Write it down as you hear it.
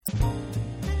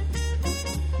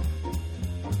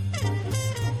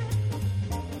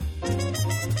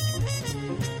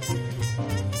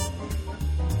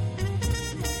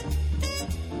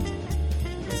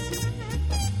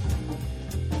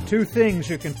Two things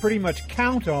you can pretty much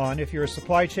count on if you're a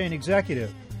supply chain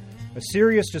executive. A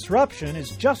serious disruption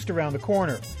is just around the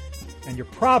corner, and you're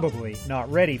probably not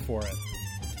ready for it.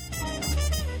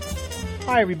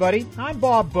 Hi, everybody. I'm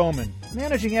Bob Bowman,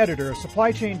 Managing Editor of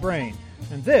Supply Chain Brain,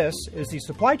 and this is the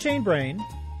Supply Chain Brain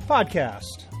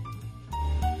podcast.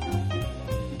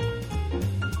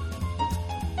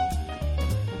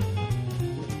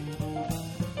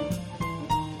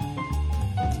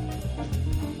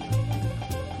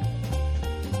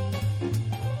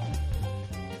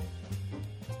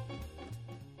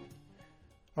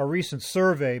 A recent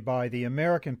survey by the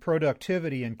American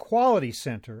Productivity and Quality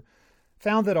Center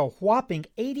found that a whopping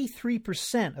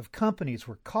 83% of companies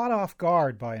were caught off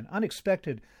guard by an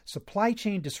unexpected supply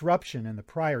chain disruption in the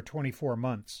prior 24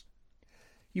 months.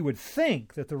 You would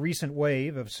think that the recent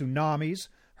wave of tsunamis,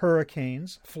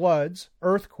 hurricanes, floods,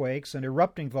 earthquakes, and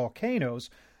erupting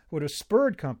volcanoes would have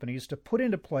spurred companies to put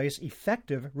into place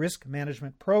effective risk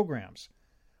management programs.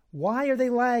 Why are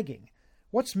they lagging?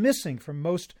 What's missing from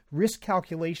most risk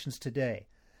calculations today?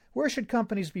 Where should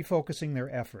companies be focusing their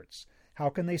efforts? How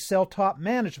can they sell top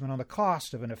management on the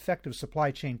cost of an effective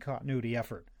supply chain continuity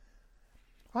effort?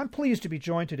 I'm pleased to be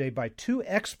joined today by two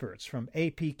experts from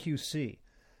APQC.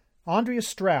 Andrea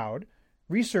Stroud,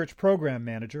 Research Program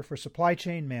Manager for Supply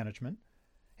Chain Management,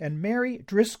 and Mary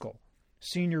Driscoll,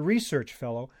 Senior Research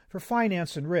Fellow for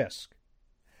Finance and Risk.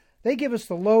 They give us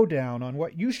the lowdown on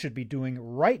what you should be doing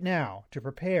right now to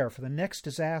prepare for the next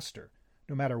disaster,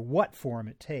 no matter what form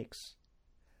it takes.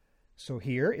 So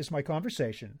here is my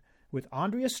conversation with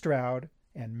Andrea Stroud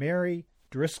and Mary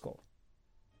Driscoll.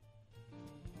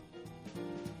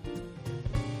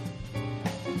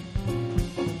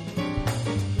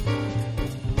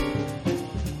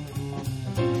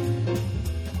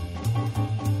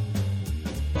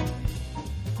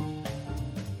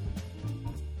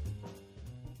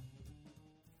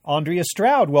 Andrea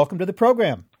Stroud, welcome to the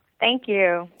program. Thank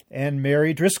you. And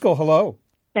Mary Driscoll, hello.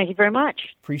 Thank you very much.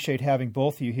 Appreciate having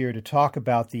both of you here to talk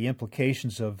about the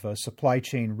implications of supply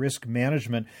chain risk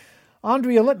management.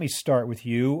 Andrea, let me start with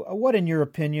you. What, in your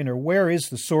opinion, or where is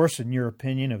the source, in your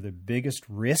opinion, of the biggest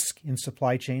risk in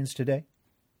supply chains today?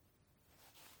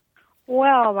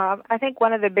 Well, I think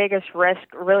one of the biggest risks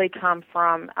really come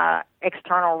from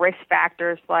external risk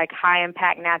factors like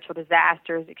high-impact natural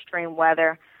disasters, extreme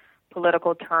weather,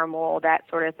 political turmoil, that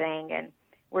sort of thing. And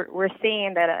we're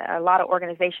seeing that a lot of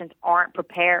organizations aren't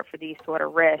prepared for these sort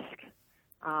of risks.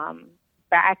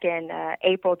 Back in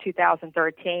April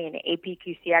 2013,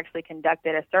 APQC actually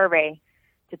conducted a survey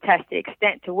to test the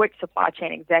extent to which supply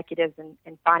chain executives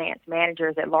and finance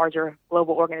managers at larger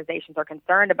global organizations are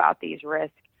concerned about these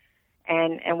risks.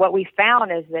 And what we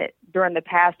found is that during the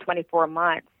past 24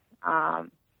 months,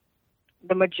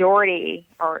 the majority,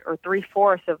 or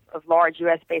three-fourths of large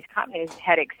U.S.-based companies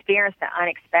had experienced an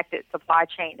unexpected supply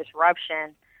chain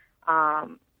disruption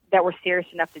that were serious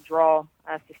enough to draw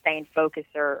a sustained focus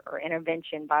or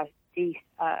intervention by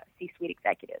C-suite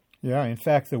executives. Yeah, in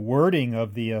fact, the wording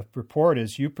of the report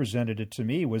as you presented it to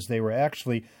me was they were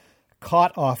actually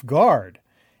caught off guard.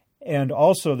 And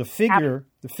also the figure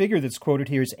that's quoted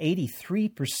here is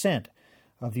 83%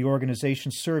 of the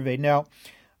organizations surveyed. Now,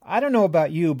 I don't know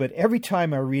about you, but every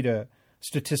time I read a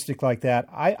statistic like that,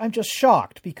 I'm just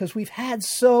shocked because we've had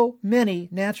so many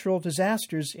natural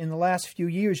disasters in the last few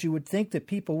years. You would think that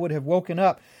people would have woken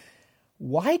up.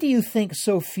 Why do you think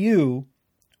so few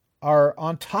are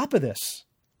on top of this?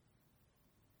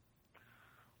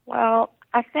 Well,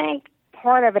 I think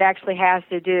part of it actually has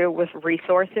to do with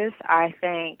resources. I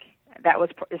think that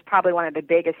is probably one of the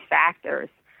biggest factors.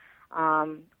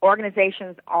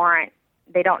 Organizations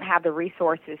they don't have the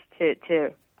resources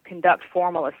to conduct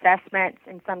formal assessments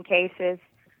in some cases.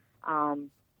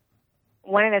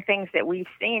 One of the things that we've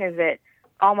seen is that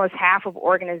almost half of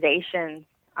organizations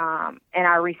in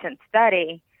our recent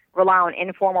study rely on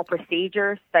informal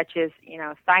procedures such as,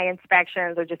 site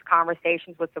inspections or just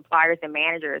conversations with suppliers and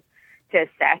managers to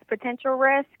assess potential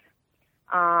risk.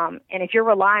 And if you're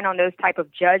relying on those type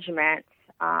of judgments,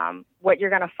 what you're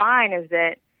going to find is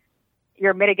that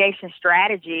your mitigation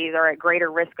strategies are at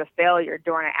greater risk of failure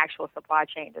during an actual supply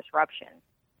chain disruption.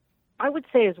 I would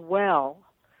say as well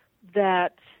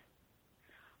that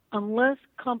unless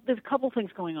there's a couple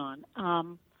things going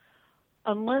on.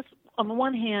 Unless, on the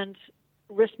one hand,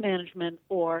 risk management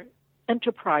or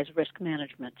enterprise risk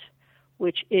management,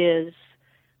 which is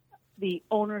the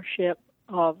ownership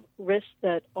of risks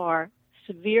that are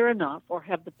severe enough or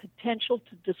have the potential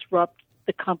to disrupt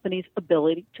the company's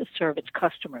ability to serve its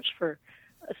customers for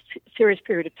a serious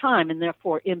period of time and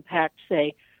therefore impact,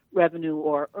 say, revenue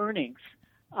or earnings.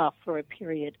 for a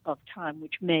period of time,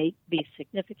 which may be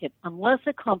significant. Unless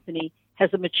a company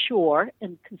has a mature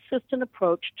and consistent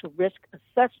approach to risk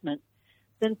assessment,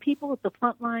 then people at the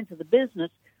front lines of the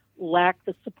business lack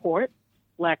the support,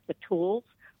 lack the tools,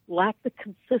 lack the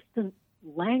consistent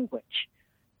language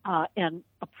and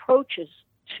approaches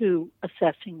to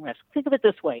assessing risk. Think of it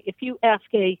this way. If you ask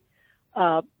a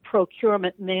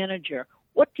procurement manager,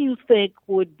 what do you think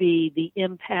would be the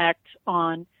impact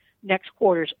on next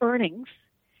quarter's earnings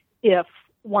if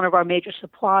one of our major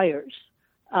suppliers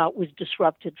was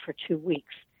disrupted for 2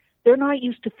 weeks? They're not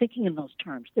used to thinking in those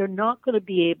terms. They're not going to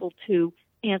be able to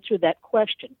answer that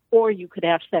question. Or you could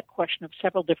ask that question of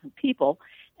several different people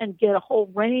and get a whole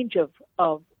range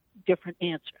of different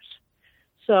answers.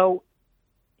 So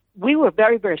we were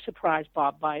very, very surprised,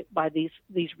 Bob, by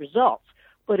these results.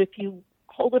 But if you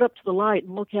hold it up to the light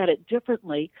and look at it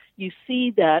differently, you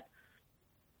see that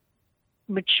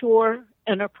mature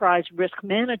enterprise risk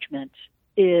management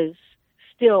is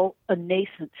still a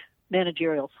nascent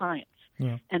managerial science.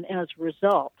 Yeah. And as a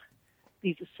result,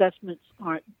 these assessments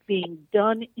aren't being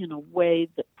done in a way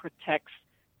that protects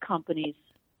companies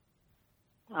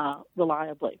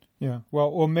reliably. Yeah.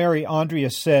 Well, Mary, Andrea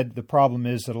said the problem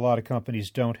is that a lot of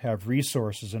companies don't have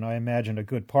resources, and I imagine a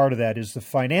good part of that is the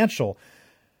financial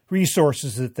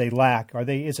resources that they lack.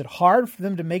 Is it hard for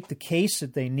them to make the case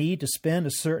that they need to spend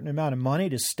a certain amount of money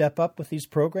to step up with these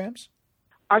programs?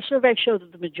 Our survey showed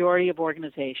that the majority of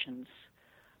organizations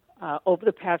over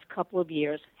the past couple of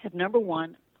years have, number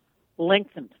one,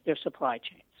 lengthened their supply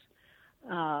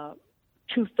chains.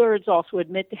 2/3 also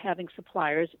admit to having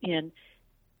suppliers in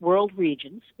world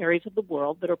regions, areas of the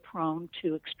world that are prone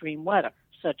to extreme weather,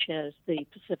 such as the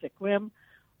Pacific Rim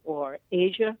or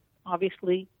Asia.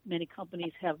 Obviously, many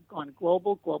companies have gone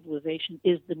global. Globalization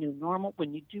is the new normal.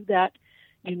 When you do that,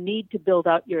 you need to build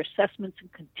out your assessments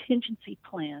and contingency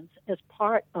plans as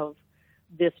part of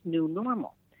this new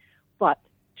normal. But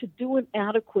to do an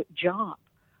adequate job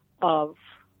of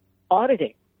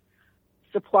auditing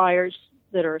suppliers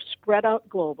that are spread out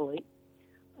globally,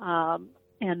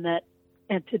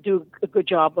 and to do a good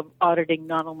job of auditing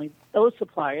not only those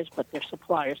suppliers, but their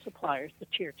suppliers, the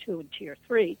Tier 2 and Tier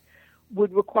 3,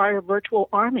 would require a virtual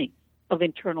army of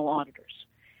internal auditors.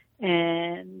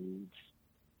 And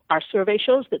our survey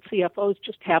shows that CFOs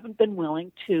just haven't been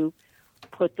willing to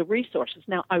put the resources.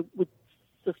 Now, I would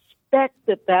suspect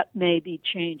that may be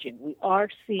changing. We are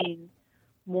seeing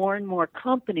more and more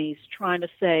companies trying to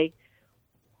say,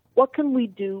 what can we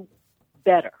do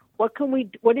better? What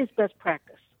is best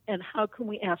practice? And how can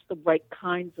we ask the right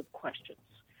kinds of questions?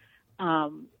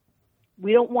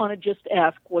 We don't want to just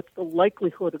ask what's the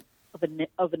likelihood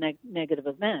of a negative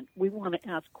event. We want to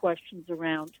ask questions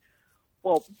around,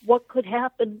 well, what could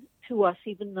happen to us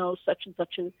even though such and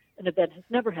such an event has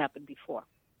never happened before?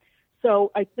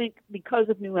 So I think because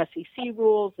of new SEC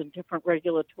rules and different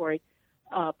regulatory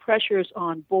pressures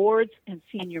on boards and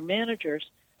senior managers,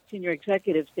 senior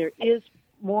executives, there is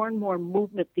more and more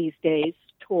movement these days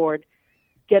toward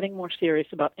getting more serious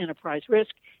about enterprise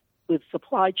risk, with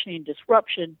supply chain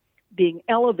disruption being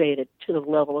elevated to the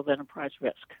level of enterprise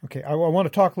risk. Okay, I want to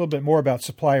talk a little bit more about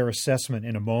supplier assessment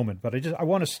in a moment, but I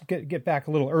want to get back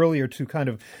a little earlier to kind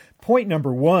of point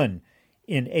number one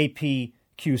in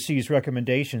APQC's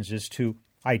recommendations is to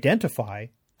identify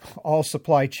all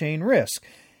supply chain risk.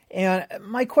 And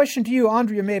my question to you,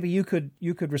 Andrea, maybe you could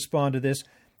respond to this.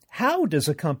 How does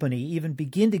a company even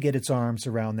begin to get its arms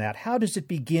around that? How does it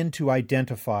begin to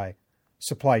identify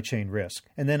supply chain risk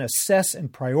and then assess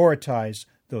and prioritize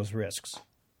those risks?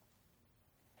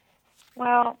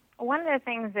 Well, one of the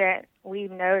things that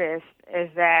we've noticed is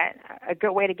that a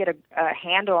good way to get a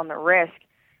handle on the risk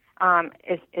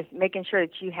is making sure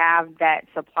that you have that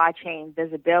supply chain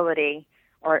visibility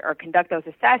or conduct those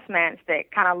assessments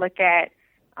that kind of look at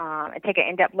and take an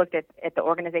in-depth look at the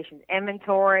organization's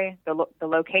inventory, the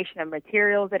location of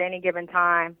materials at any given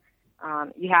time.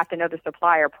 You have to know the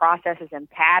supplier processes and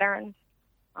patterns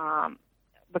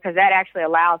because that actually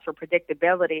allows for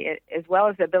predictability as well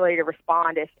as the ability to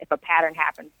respond if a pattern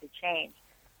happens to change.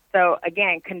 So,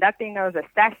 again, conducting those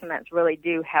assessments really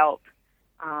do help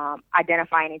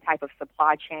identify any type of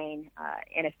supply chain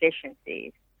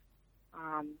inefficiencies.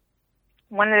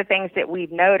 One of the things that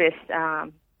we've noticed,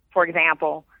 for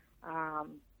example,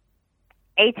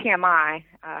 ATMI,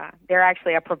 they're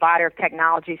actually a provider of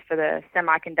technologies for the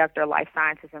semiconductor, life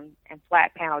sciences, and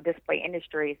flat panel display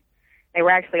industries. They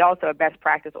were actually also a best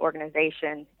practice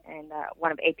organization and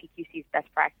one of APQC's best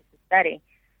practices study.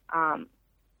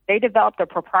 They developed a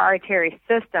proprietary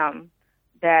system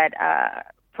that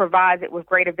provides it with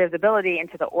greater visibility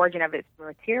into the origin of its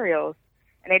materials.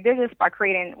 And they did this by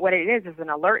creating what it is an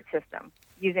alert system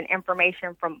using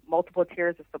information from multiple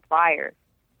tiers of suppliers.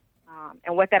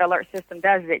 And what that alert system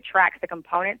does is it tracks the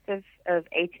components of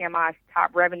ATMI's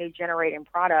top revenue-generating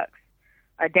products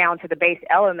down to the base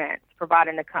elements,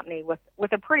 providing the company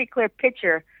with a pretty clear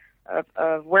picture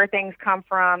of where things come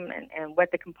from and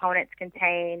what the components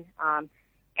contain,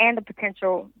 and the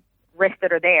potential risks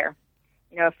that are there.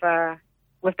 If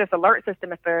with this alert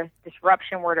system, if a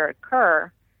disruption were to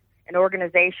occur, an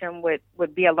organization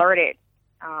would be alerted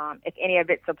if any of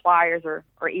its suppliers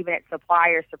or even its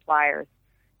suppliers'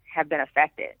 have been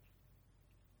affected.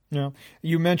 Now,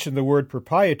 you mentioned the word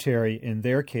proprietary in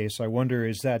their case. I wonder,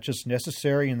 is that just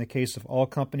necessary in the case of all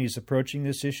companies approaching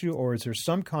this issue, or is there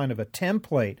some kind of a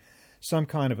template, some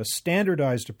kind of a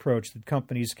standardized approach that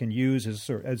companies can use as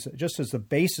the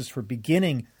basis for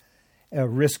beginning a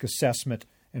risk assessment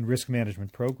and risk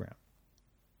management program?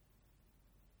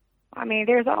 I mean,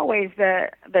 there's always the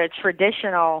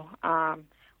traditional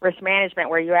risk management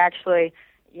where you actually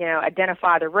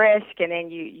identify the risk, and then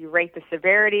you rate the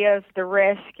severity of the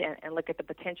risk and look at the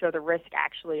potential of the risk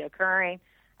actually occurring.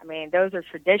 I mean, those are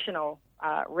traditional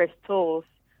risk tools.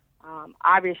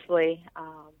 Obviously,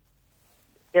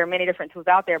 there are many different tools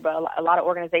out there, but a lot of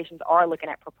organizations are looking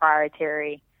at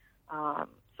proprietary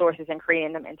sources and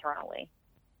creating them internally.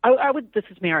 I would. This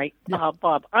is Mary,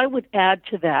 Bob. I would add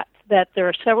to that there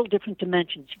are several different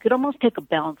dimensions. You could almost take a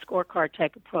balanced scorecard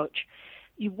type approach.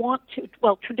 You want to,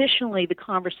 traditionally the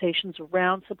conversations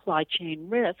around supply chain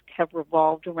risk have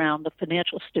revolved around the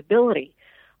financial stability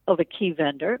of a key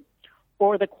vendor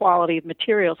or the quality of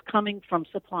materials coming from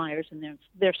suppliers and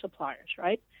their suppliers,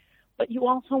 right? But you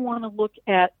also want to look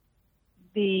at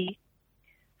the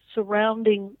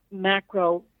surrounding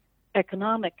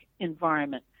macroeconomic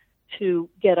environment to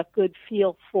get a good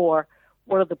feel for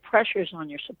what are the pressures on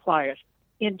your suppliers.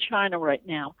 In China right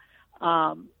now,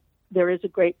 there is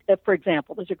for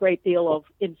example, there's a great deal of,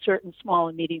 in certain small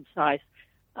and medium-sized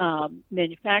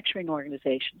manufacturing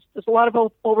organizations, there's a lot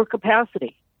of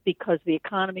overcapacity because the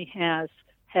economy has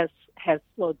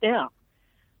slowed down.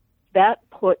 That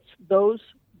puts those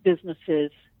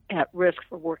businesses at risk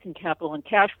for working capital and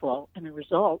cash flow, and as a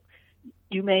result,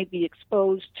 you may be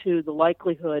exposed to the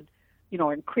likelihood,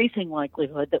 increasing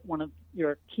likelihood that one of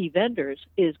your key vendors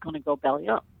is going to go belly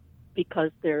up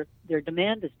because their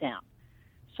demand is down.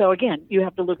 So again, you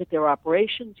have to look at their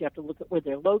operations, you have to look at where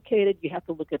they're located, you have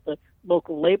to look at the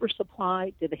local labor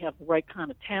supply, do they have the right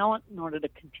kind of talent in order to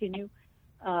continue,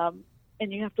 and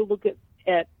you have to look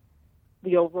at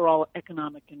the overall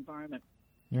economic environment.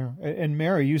 Yeah, and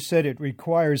Mary, you said it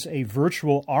requires a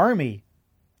virtual army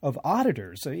of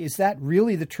auditors. Is that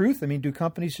really the truth? I mean, do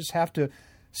companies just have to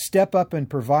step up and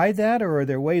provide that, or are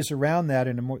there ways around that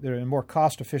in a more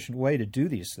cost-efficient way to do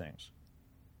these things?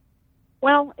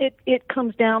 Well, it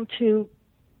comes down to,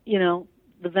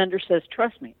 the vendor says,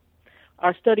 trust me.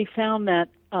 Our study found that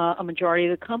a majority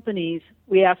of the companies,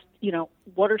 we asked,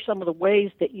 what are some of the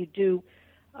ways that you do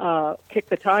kick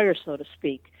the tires, so to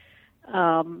speak?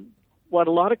 What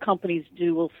a lot of companies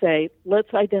do will say,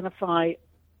 let's identify,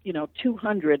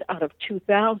 200 out of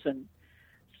 2,000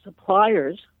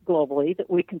 suppliers globally that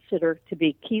we consider to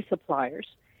be key suppliers,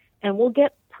 and we'll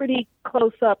get pretty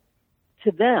close up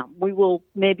to them. We will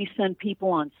maybe send people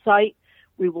on site.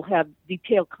 We will have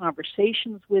detailed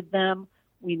conversations with them.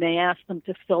 We may ask them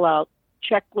to fill out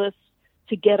checklists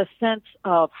to get a sense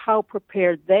of how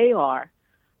prepared they are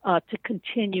to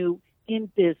continue in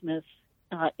business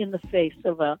in the face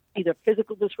of either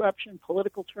physical disruption,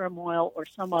 political turmoil, or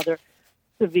some other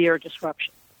severe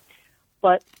disruption.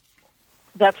 But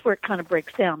that's where it kind of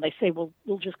breaks down. They say, well,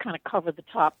 we'll just kind of cover the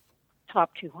top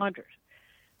 200.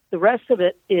 The rest of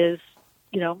it is,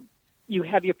 you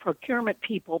have your procurement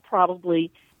people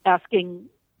probably asking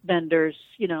vendors,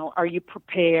 are you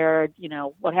prepared?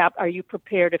 Are you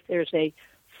prepared if there's a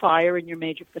fire in your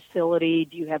major facility?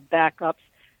 Do you have backups?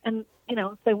 And,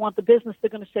 if they want the business, they're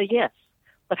going to say yes.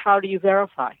 But how do you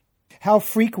verify? How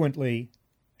frequently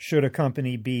should a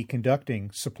company be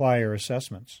conducting supplier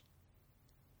assessments?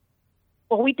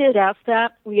 Well, we did ask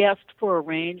that. We asked for a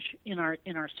range in our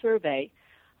survey,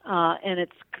 and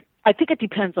I think it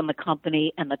depends on the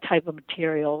company and the type of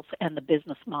materials and the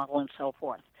business model and so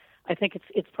forth. I think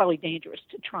it's probably dangerous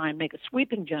to try and make a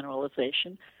sweeping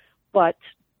generalization, but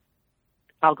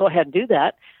I'll go ahead and do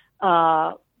that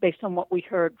based on what we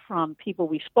heard from people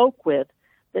we spoke with,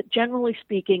 that generally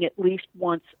speaking, at least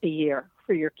once a year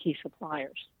for your key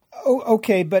suppliers. Oh,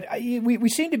 okay, but we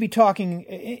seem to be talking,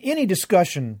 any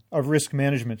discussion of risk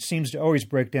management seems to always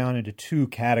break down into two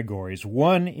categories.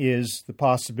 One is the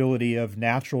possibility of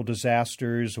natural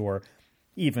disasters or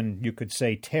even, you could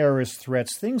say, terrorist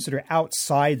threats, things that are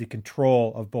outside the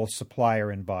control of both supplier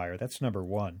and buyer. That's number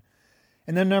one.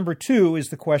 And then number two is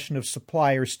the question of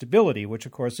supplier stability, which,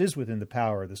 of course, is within the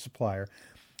power of the supplier.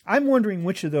 I'm wondering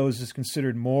which of those is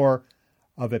considered more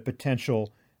of a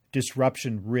potential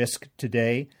disruption risk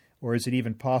today, or is it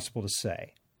even possible to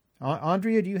say?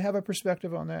 Andrea, do you have a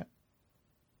perspective on that?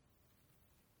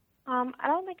 I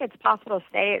don't think it's possible to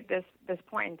say at this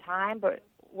point in time, but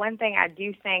one thing I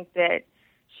do think that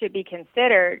should be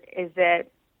considered is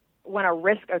that when a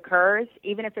risk occurs,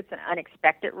 even if it's an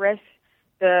unexpected risk,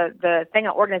 the thing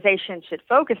an organization should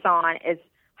focus on is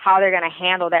how they're going to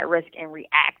handle that risk and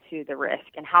react to the risk,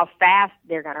 and how fast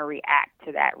they're going to react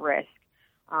to that risk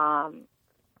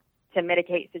to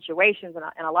mitigate situations.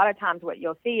 And a lot of times what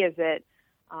you'll see is that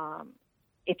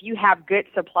if you have good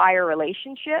supplier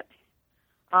relationships,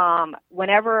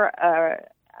 whenever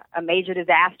a major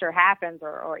disaster happens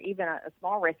or even a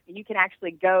small risk, you can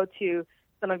actually go to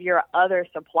some of your other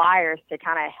suppliers to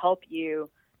kind of help you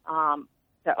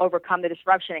to overcome the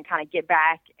disruption and kind of get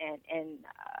back in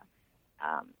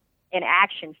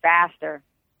action faster.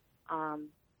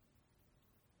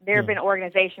 There have been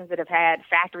organizations that have had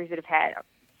factories that have had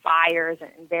fires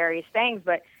and various things,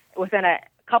 but within a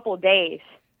couple of days,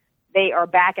 they are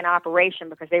back in operation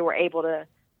because they were able to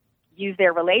use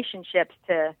their relationships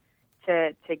to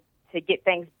get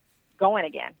things going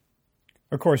again.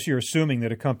 Of course, you're assuming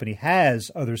that a company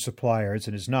has other suppliers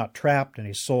and is not trapped in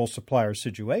a sole supplier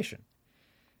situation.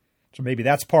 So maybe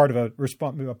that's part of a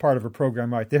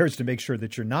program right there, is to make sure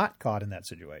that you're not caught in that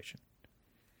situation.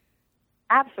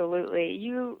 Absolutely.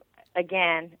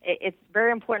 It's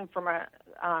very important from an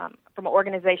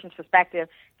organization's perspective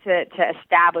to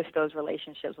establish those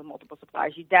relationships with multiple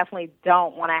suppliers. You definitely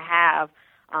don't want to have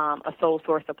a sole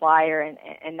source supplier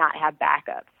and not have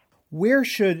backups. Where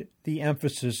should the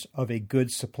emphasis of a good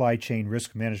supply chain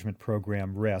risk management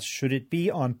program rest? Should it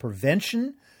be on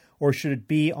prevention or should it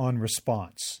be on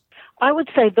response? I would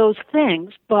say those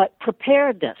things, but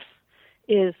preparedness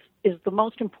is the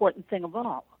most important thing of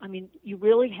all. I mean, you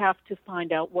really have to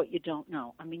find out what you don't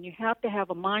know. I mean, you have to have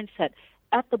a mindset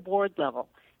at the board level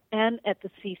and at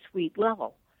the C-suite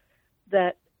level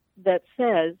that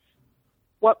says,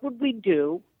 what would we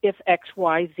do if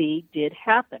XYZ did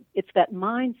happen? It's that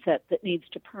mindset that needs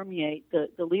to permeate the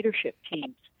leadership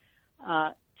teams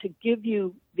to give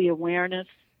you the awareness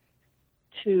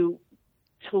to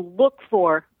look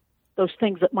for those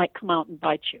things that might come out and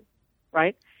bite you,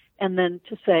 right? And then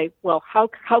to say, well, how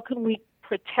can we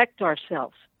protect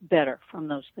ourselves better from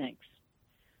those things?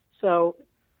 So,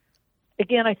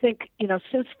 again, I think,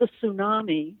 since the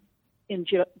tsunami in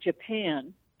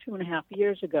Japan 2.5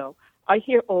 years ago, I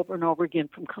hear over and over again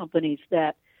from companies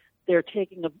that they're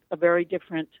taking a very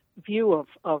different view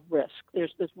of risk.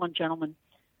 There's one gentleman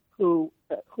who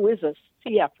is a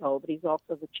CFO, but he's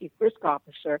also the chief risk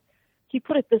officer. He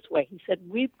put it this way. He said,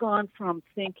 we've gone from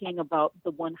thinking about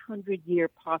the 100-year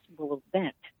possible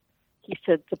event. He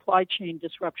said supply chain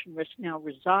disruption risk now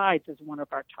resides as one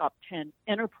of our top 10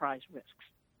 enterprise risks.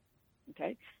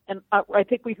 Okay? And I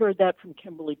think we heard that from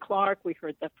Kimberly-Clark. We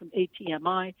heard that from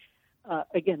ATMI.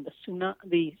 Again, the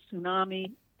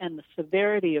tsunami and the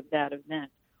severity of that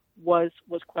event was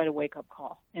quite a wake-up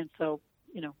call. And so,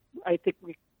 I think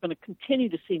we're going to continue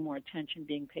to see more attention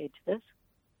being paid to this.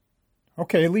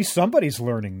 Okay, at least somebody's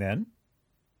learning then.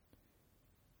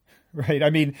 Right? I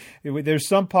mean, there's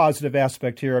some positive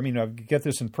aspect here. I mean, I get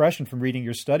this impression from reading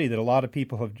your study that a lot of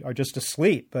people are just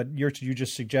asleep, but you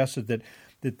just suggested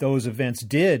that those events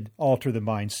did alter the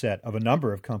mindset of a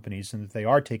number of companies and that they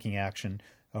are taking action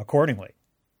accordingly.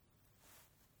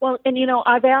 Well, and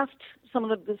I've asked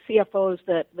some of the CFOs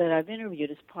that I've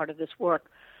interviewed as part of this work,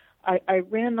 I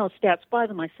ran those stats by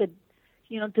them. I said,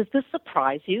 does this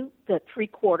surprise you that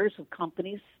 3/4 of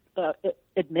companies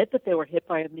admit that they were hit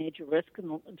by a major risk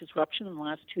and disruption in the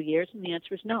last 2 years? And the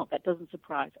answer is no, that doesn't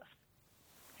surprise us.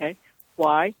 Okay?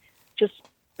 Why? Just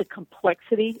the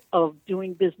complexity of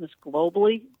doing business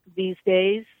globally these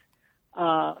days,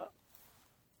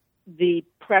 the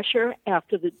pressure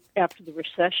after the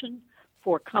recession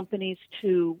for companies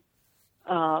to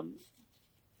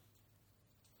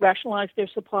rationalize their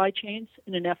supply chains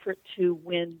in an effort to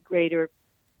win greater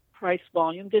price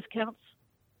volume discounts,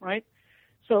 right?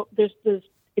 So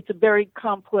it's a very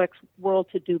complex world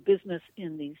to do business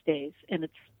in these days, and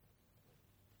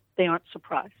they aren't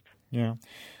surprised. Yeah.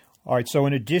 All right. So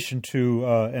in addition to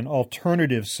an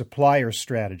alternative supplier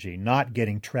strategy, not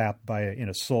getting trapped in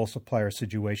a sole supplier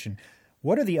situation,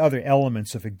 what are the other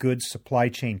elements of a good supply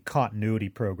chain continuity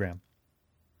program?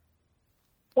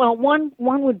 Well, one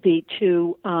would be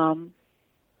to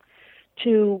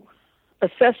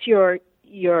assess your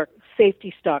your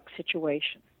safety stock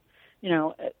situation.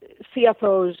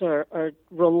 CFOs are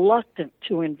reluctant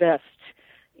to invest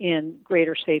in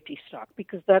greater safety stock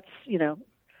because that's,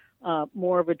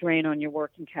 more of a drain on your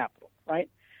working capital, right?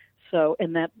 So,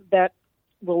 and that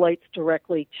relates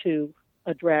directly to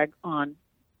a drag on,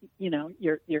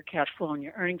 your cash flow and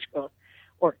your earnings growth,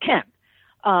 or can.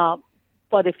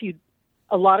 But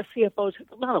a lot of CFOs,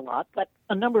 not a lot, but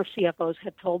a number of CFOs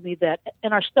had told me that,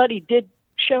 and our study did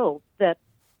show that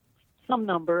some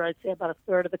number, I'd say about a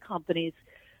third of the companies,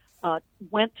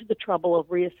 went to the trouble of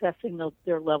reassessing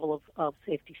their level of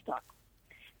safety stock.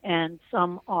 And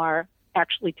some are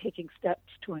actually taking steps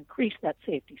to increase that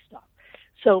safety stock.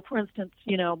 So, for instance,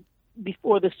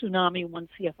 before the tsunami, one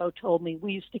CFO told me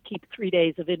we used to keep 3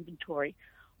 days of inventory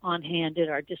on hand at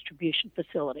our distribution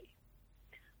facility.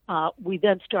 We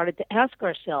then started to ask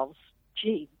ourselves,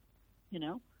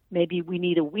 maybe we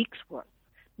need a week's worth.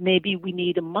 Maybe we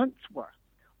need a month's worth.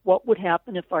 What would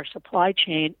happen if our supply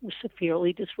chain was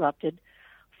severely disrupted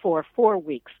for 4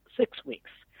 weeks, 6 weeks?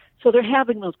 So they're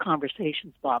having those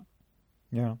conversations, Bob.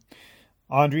 Yeah.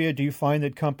 Andrea, do you find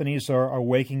that companies are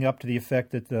waking up to the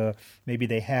effect that maybe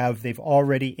they've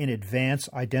already in advance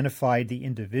identified the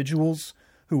individuals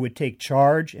who would take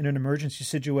charge in an emergency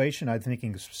situation? I'm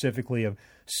thinking specifically of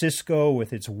Cisco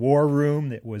with its war room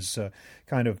that was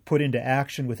kind of put into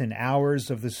action within hours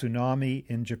of the tsunami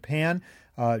in Japan.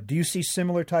 Do you see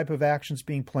similar type of actions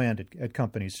being planned at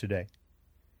companies today?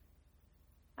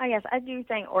 Yes, I do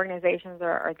think organizations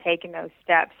are taking those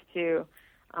steps to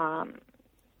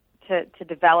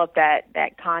develop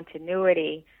that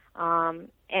continuity,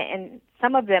 and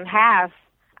some of them have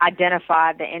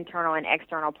identified the internal and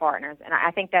external partners, and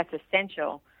I think that's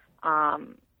essential for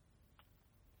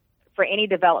any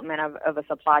development of a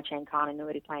supply chain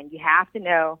continuity plan. You have to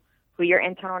know who your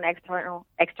internal and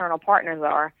external partners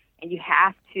are, and you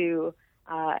have to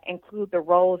include the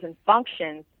roles and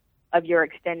functions of your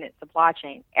extended supply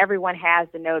chain. Everyone has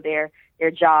to know their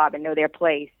job and know their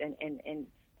place and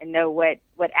know what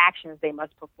actions they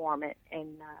must perform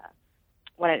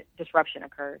when a disruption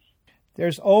occurs.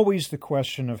 There's always the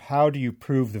question of how do you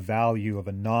prove the value of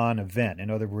a non-event? In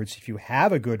other words, if you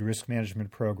have a good risk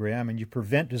management program and you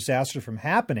prevent disaster from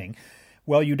happening,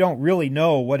 well, you don't really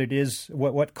know what it is,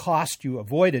 what cost you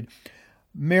avoided.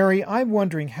 Mary, I'm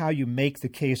wondering how you make the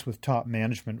case with top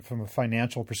management from a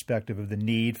financial perspective of the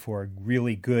need for a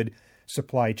really good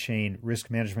supply chain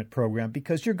risk management program,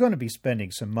 because you're going to be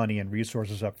spending some money and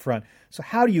resources up front. So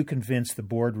how do you convince the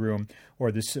boardroom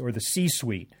or the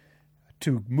C-suite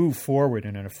to move forward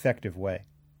in an effective way?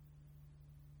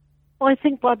 Well, I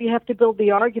think, Bob, you have to build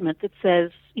the argument that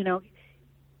says,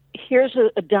 here's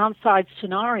a downside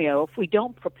scenario if we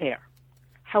don't prepare.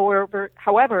 However,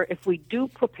 if we do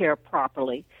prepare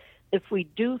properly, if we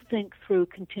do think through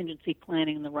contingency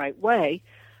planning in the right way,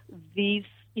 these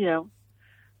are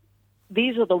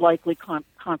the likely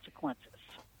consequences.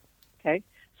 Okay?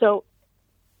 So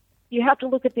you have to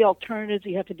look at the alternatives,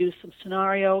 you have to do some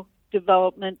scenario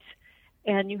development,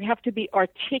 and you have to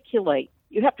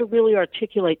really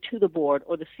articulate to the board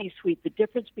or the C-suite the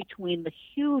difference between the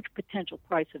huge potential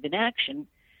price of inaction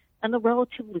and the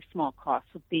relatively small costs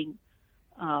of being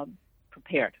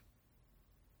prepared.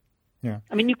 Yeah.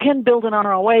 I mean, you can build an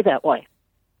ROA that way.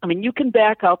 I mean, you can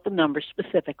back out the numbers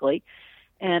specifically,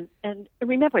 and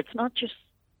remember, it's not just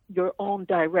your own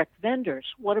direct vendors.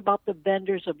 What about the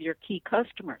vendors of your key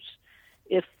customers?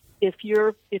 If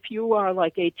you are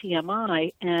like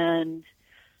ATMI and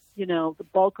the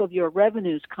bulk of your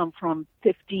revenues come from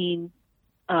 15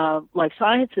 life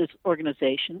sciences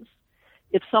organizations,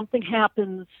 if something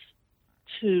happens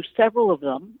to several of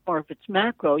them, or if it's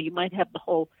macro, you might have the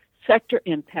whole sector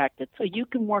impacted. So you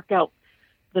can work out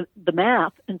the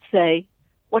math and say,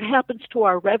 what happens to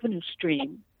our revenue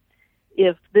stream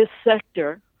if this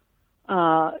sector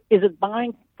isn't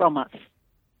buying from us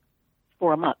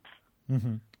for a month?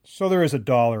 Mm-hmm. So there is a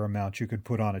dollar amount you could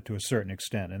put on it to a certain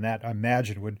extent, and that, I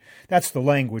imagine, that's the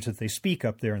language that they speak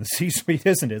up there in the C-suite,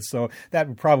 isn't it? So that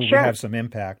would probably have some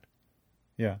impact.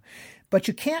 Yeah. But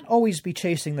you can't always be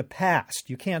chasing the past.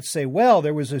 You can't say, well,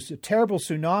 there was a terrible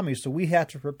tsunami, so we had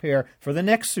to prepare for the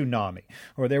next tsunami.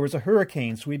 Or there was a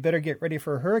hurricane, so we better get ready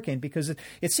for a hurricane, because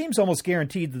it seems almost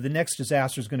guaranteed that the next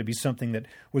disaster is going to be something that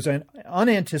was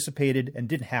unanticipated and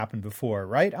didn't happen before,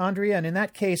 right, Andrea? And in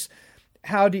that case,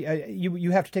 how do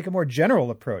you have to take a more general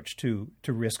approach to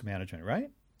risk management, right?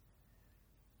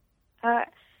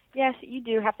 Yes, you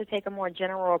do have to take a more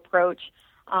general approach.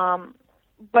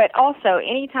 But also,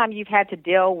 anytime you've had to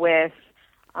deal with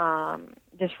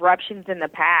disruptions in the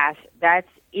past, that's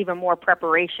even more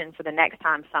preparation for the next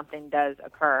time something does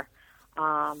occur.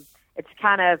 It's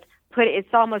kind of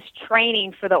it's almost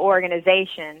training for the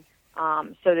organization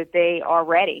so that they are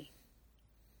ready.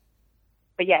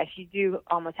 But yes, you do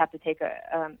almost have to take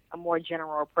a more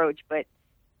general approach, but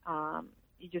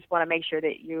you just want to make sure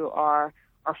that you are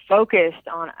focused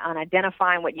on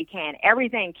identifying what you can.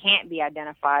 Everything can't be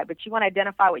identified, but you want to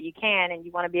identify what you can, and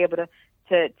you want to be able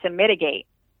to mitigate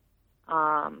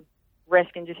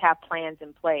risk and just have plans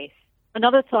in place.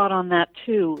 Another thought on that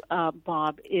too,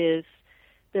 Bob, is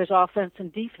there's offense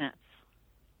and defense.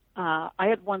 I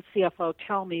had one CFO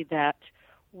tell me that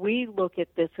we look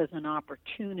at this as an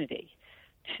opportunity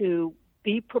to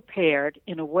be prepared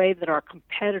in a way that our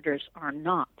competitors are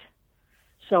not.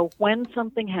 So when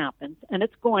something happens, and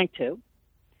it's going to,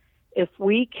 if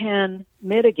we can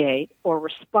mitigate or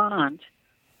respond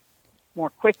more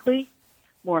quickly,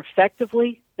 more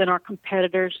effectively than our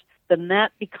competitors, then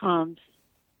that becomes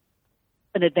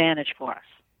an advantage for us.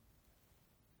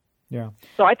 Yeah.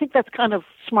 So I think that's kind of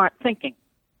smart thinking.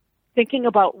 Thinking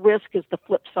about risk is the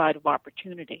flip side of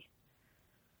opportunity.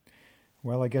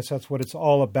 Well, I guess that's what it's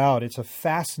all about. It's a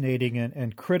fascinating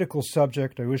and critical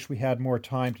subject. I wish we had more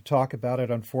time to talk about it.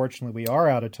 Unfortunately, we are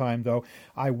out of time, though.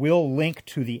 I will link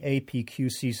to the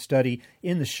APQC study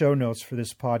in the show notes for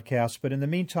this podcast. But in the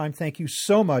meantime, thank you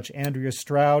so much, Andrea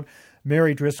Stroud,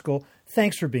 Mary Driscoll.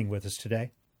 Thanks for being with us today.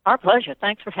 Our pleasure.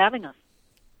 Thanks for having us.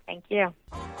 Thank you.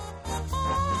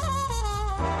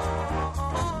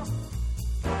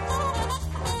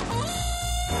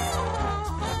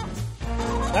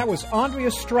 That was Andrea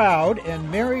Stroud and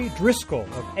Mary Driscoll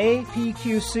of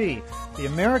APQC, the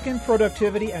American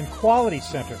Productivity and Quality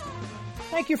Center.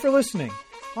 Thank you for listening.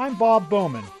 I'm Bob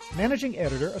Bowman, Managing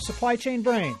Editor of Supply Chain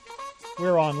Brain.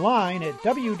 We're online at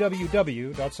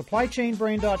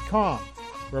www.supplychainbrain.com,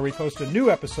 where we post a new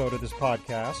episode of this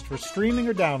podcast for streaming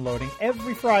or downloading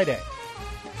every Friday.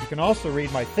 You can also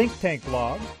read my Think Tank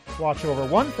blog, watch over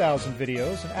 1,000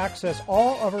 videos, and access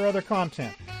all of our other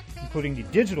content, including the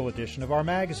digital edition of our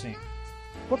magazine.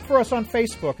 Look for us on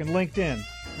Facebook and LinkedIn,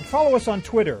 and follow us on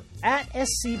Twitter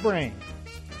 @SCBrain.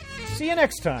 See you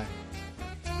next time.